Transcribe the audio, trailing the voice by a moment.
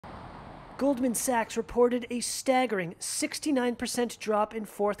Goldman Sachs reported a staggering 69% drop in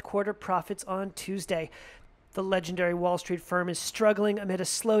fourth quarter profits on Tuesday. The legendary Wall Street firm is struggling amid a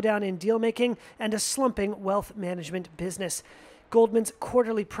slowdown in dealmaking and a slumping wealth management business. Goldman's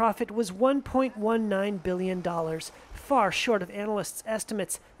quarterly profit was $1.19 billion, far short of analysts'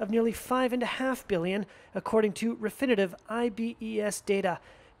 estimates of nearly $5.5 billion, according to Refinitiv IBES data.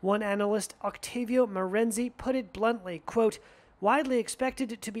 One analyst, Octavio Marenzi, put it bluntly, quote, "Widely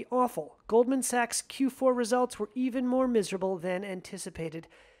expected to be awful, Goldman Sachs' Q4 results were even more miserable than anticipated."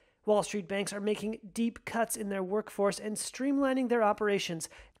 Wall Street banks are making deep cuts in their workforce and streamlining their operations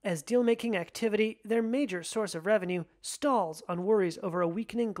as deal-making activity, their major source of revenue, stalls on worries over a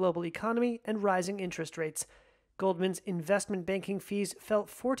weakening global economy and rising interest rates. Goldman's investment banking fees fell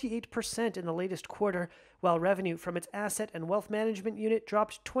 48% in the latest quarter, while revenue from its asset and wealth management unit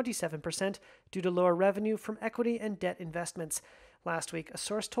dropped 27% due to lower revenue from equity and debt investments. Last week, a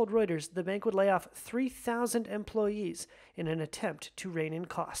source told Reuters the bank would lay off 3,000 employees in an attempt to rein in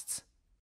costs.